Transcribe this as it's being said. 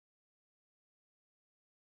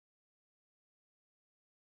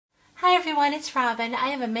Hi everyone, it's Robin. I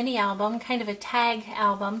have a mini album, kind of a tag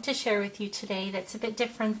album to share with you today that's a bit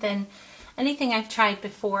different than anything I've tried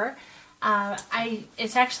before.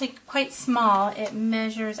 It's actually quite small. It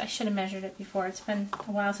measures, I should have measured it before, it's been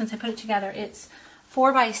a while since I put it together. It's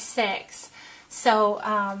 4 by 6. So,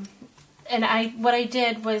 what I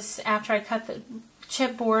did was after I cut the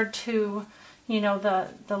chipboard to,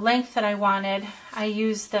 the length that I wanted, I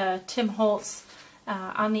used the Tim Holtz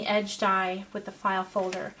on the edge die with the file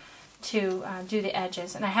folder to do the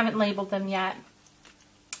edges, and I haven't labeled them yet,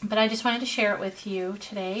 but I just wanted to share it with you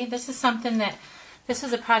today. This is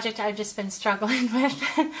a project I've just been struggling with.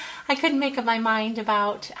 I couldn't make up my mind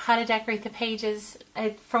about how to decorate the pages.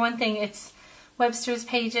 For one thing, it's Webster's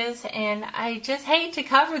pages, and I just hate to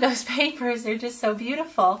cover those papers. They're just so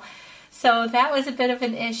beautiful. So that was a bit of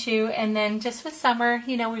an issue, and then just with summer,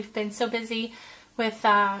 we've been so busy with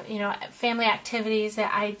family activities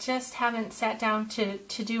that I just haven't sat down to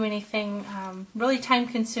do anything really time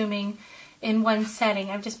consuming in one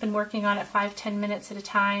setting. I've just been working on it 5-10 minutes at a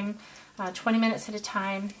time, 20 minutes at a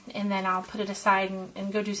time, and then I'll put it aside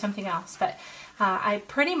and go do something else. But I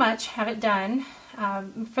pretty much have it done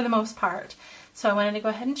for the most part. So I wanted to go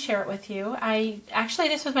ahead and share it with you.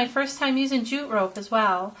 This was my first time using jute rope as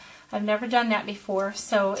well. I've never done that before,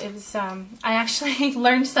 so it was I actually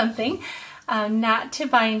learned something. Not to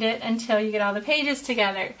bind it until you get all the pages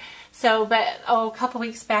together. So, a couple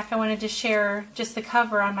weeks back I wanted to share just the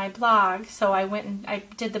cover on my blog, so I went and I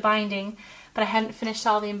did the binding, but I hadn't finished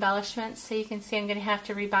all the embellishments, so you can see I'm going to have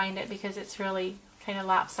to rebind it because it's really kind of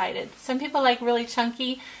lopsided. Some people like really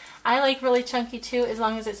chunky. I like really chunky too, as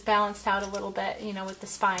long as it's balanced out a little bit, with the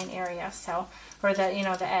spine area, or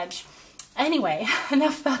the edge. Anyway,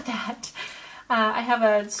 enough about that. I have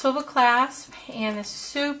a swivel clasp and a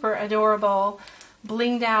super adorable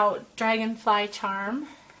blinged out dragonfly charm.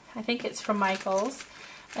 I think it's from Michael's.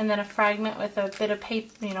 And then a fragment with a bit of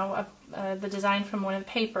paper, the design from one of the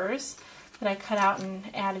papers that I cut out and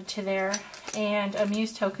added to there. And a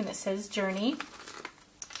muse token that says Journey.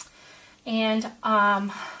 And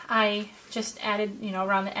I just added,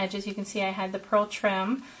 around the edges, you can see I had the pearl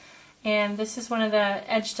trim. And this is one of the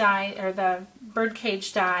edge die, or the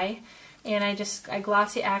birdcage die. And I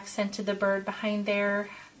glossy accented the bird behind there.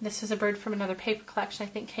 This is a bird from another paper collection, I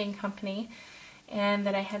think Kane Company. And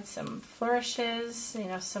then I had some flourishes,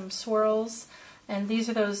 some swirls. And these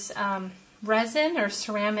are those resin or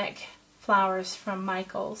ceramic flowers from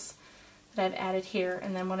Michael's that I've added here.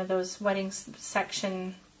 And then one of those wedding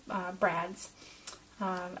section brads.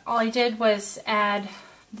 All I did was add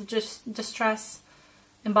the distress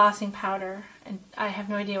embossing powder, and I have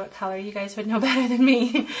no idea what color. You guys would know better than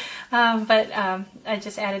me. I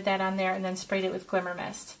just added that on there and then sprayed it with glimmer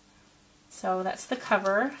mist. So that's the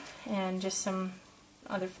cover and just some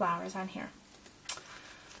other flowers on here.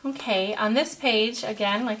 Okay, on this page,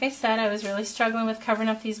 again, like I said, I was really struggling with covering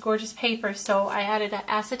up these gorgeous papers, so I added an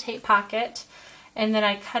acetate pocket, and then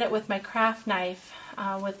I cut it with my craft knife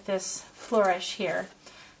with this flourish here.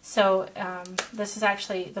 So this is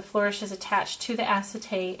actually, the flourish is attached to the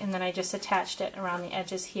acetate, and then I just attached it around the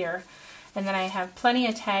edges here. And then I have plenty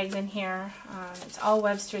of tags in here. It's all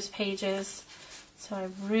Webster's pages. So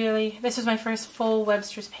this was my first full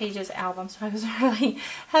Webster's pages album, so I was really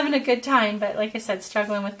having a good time, but like I said,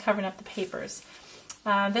 struggling with covering up the papers.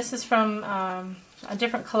 This is from a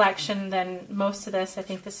different collection than most of this. I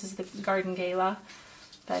think this is the Garden Gala.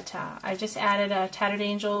 But I just added a Tattered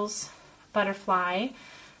Angels butterfly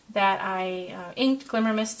that I inked,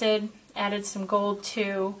 glimmer misted, added some gold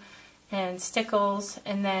too, and stickles,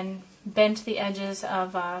 and then bent the edges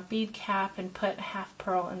of a bead cap and put a half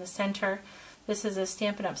pearl in the center. This is a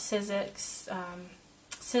Stampin' Up! Sizzlet,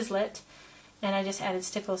 and I just added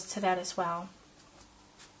stickles to that as well.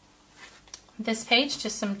 This page,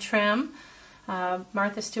 just some trim,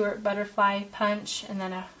 Martha Stewart butterfly punch, and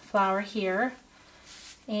then a flower here.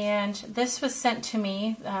 And this was sent to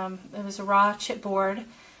me, it was a raw chipboard,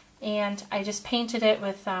 and I just painted it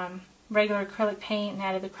with regular acrylic paint and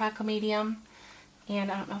added the crackle medium,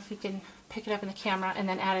 and I don't know if you can pick it up in the camera, and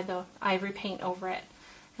then added the ivory paint over it,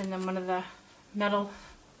 and then one of the metal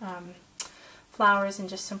flowers and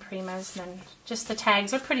just some primas, and then just the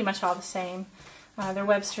tags are pretty much all the same. They're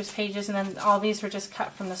Webster's pages, and then all these were just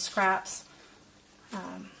cut from the scraps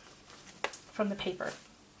from the paper.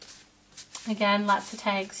 Again, lots of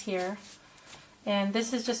tags here. And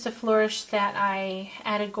this is just a flourish that I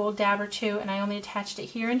added gold dabber to, and I only attached it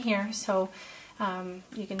here and here, so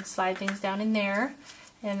you can slide things down in there,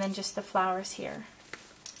 and then just the flowers here.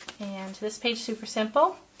 And this page, super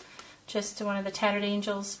simple, just one of the Tattered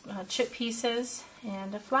Angels chip pieces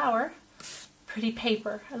and a flower. Pretty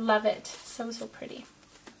paper, I love it, so pretty.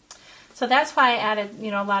 So that's why I added,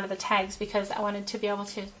 you know, a lot of the tags, because I wanted to be able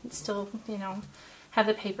to still, you know, have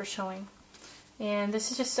the paper showing. And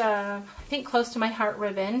this is just, I think, close to my heart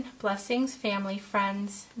ribbon. Blessings, family,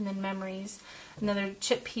 friends, and then memories. Another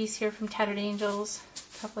chip piece here from Tattered Angels.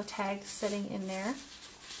 A couple of tags sitting in there.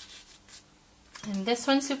 And this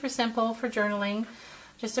one's super simple for journaling.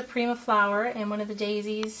 Just a Prima flower and one of the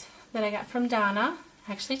daisies that I got from Donna,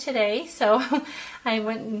 actually today. So I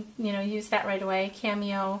went and, you know, used that right away.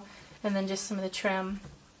 Cameo, and then just some of the trim.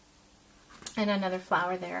 And another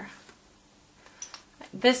flower there.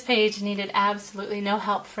 This page needed absolutely no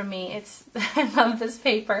help from me. I love this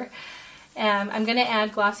paper. I'm going to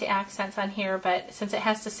add glossy accents on here, but since it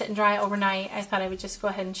has to sit and dry overnight, I thought I would just go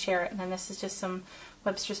ahead and share it. And then this is just some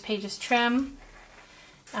Webster's Pages trim,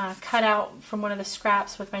 cut out from one of the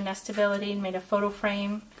scraps with my nestability and made a photo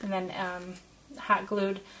frame, and then hot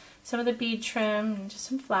glued some of the bead trim and just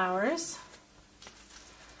some flowers.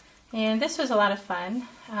 And this was a lot of fun.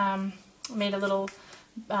 Made a little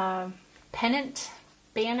pennant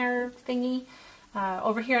banner thingy.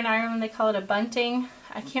 Over here in Ireland they call it a bunting.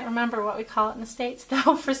 I can't remember what we call it in the States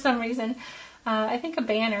though for some reason. I think a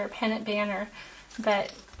banner, a pennant banner.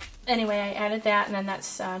 But anyway, I added that, and then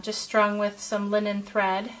that's just strung with some linen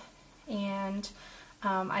thread, and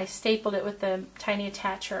I stapled it with the tiny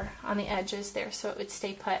attacher on the edges there so it would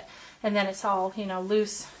stay put. And then it's all, you know,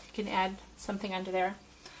 loose. You can add something under there.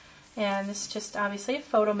 And this is just obviously a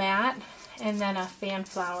photo mat, and then a fan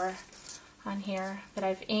flower on here that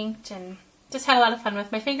I've inked and just had a lot of fun with.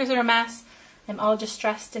 My fingers are a mess. I'm all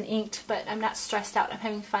distressed and inked, but I'm not stressed out. I'm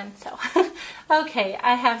having fun. So, okay,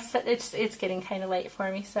 it's getting kind of late for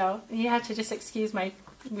me, so you have to just excuse my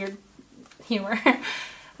weird humor.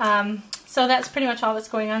 So that's pretty much all that's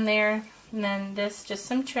going on there. And then this, just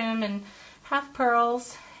some trim and half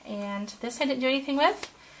pearls. And this I didn't do anything with.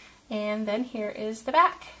 And then here is the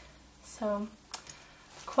back. So,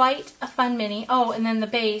 quite a fun mini. Oh, and then the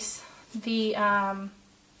base. The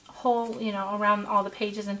whole, you know, around all the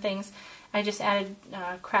pages and things, I just added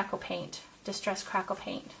crackle paint, distress crackle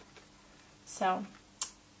paint. So,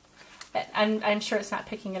 but I'm sure it's not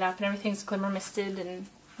picking it up, and everything's glimmer misted and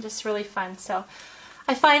just really fun. So,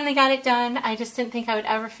 I finally got it done. I just didn't think I would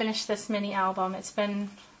ever finish this mini album. It's been,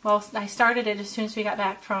 well, I started it as soon as we got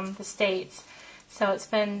back from the States. So it's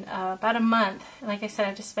been about a month. Like I said,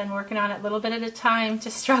 I've just been working on it a little bit at a time,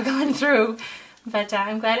 just struggling through. But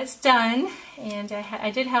I'm glad it's done, and I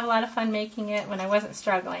did have a lot of fun making it when I wasn't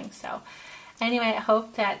struggling. So anyway, I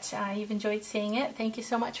hope that you've enjoyed seeing it. Thank you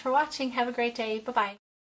so much for watching. Have a great day. Bye-bye.